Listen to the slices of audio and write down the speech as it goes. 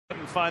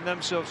find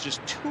themselves just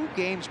 2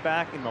 games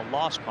back in the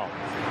loss column.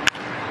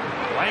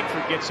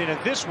 Langford gets into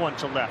this one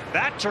to left.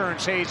 That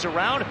turns Hayes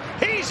around.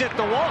 He's at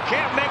the wall,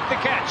 can't make the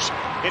catch.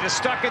 It is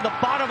stuck in the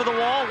bottom of the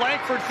wall.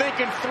 Langford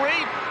thinking 3.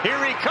 Here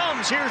he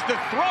comes. Here's the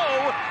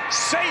throw.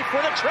 Safe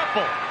with a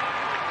triple.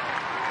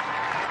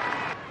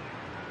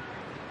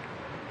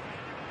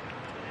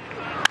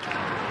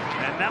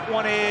 And that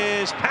one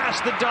is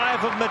past the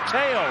dive of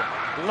Mateo.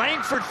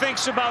 Langford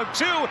thinks about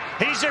 2.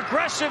 He's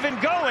aggressive and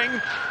going,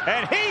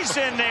 and he's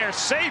in there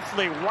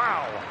safely.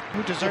 Wow.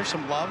 Who deserves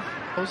some love?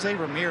 Jose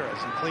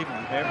Ramirez in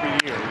Cleveland. Every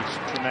year he's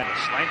tremendous.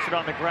 Langford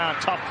on the ground,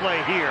 tough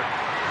play here.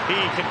 He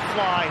can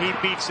fly, he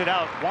beats it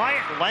out.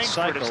 Wyatt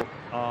Langford is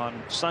on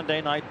Sunday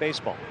Night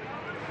Baseball.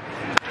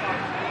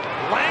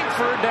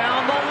 Langford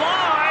down the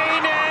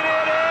line, and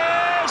it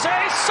is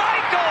a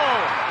cycle!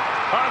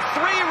 A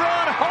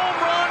 3-run home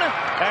run,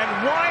 and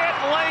Wyatt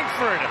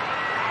Langford.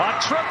 A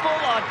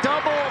triple, a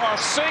double, a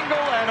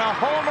single, and a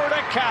homer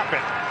to cap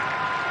it.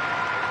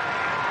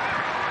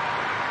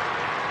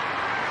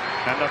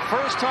 And the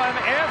first time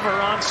ever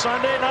on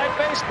Sunday Night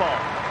Baseball.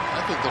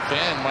 I think the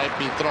fan might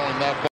be throwing that ball.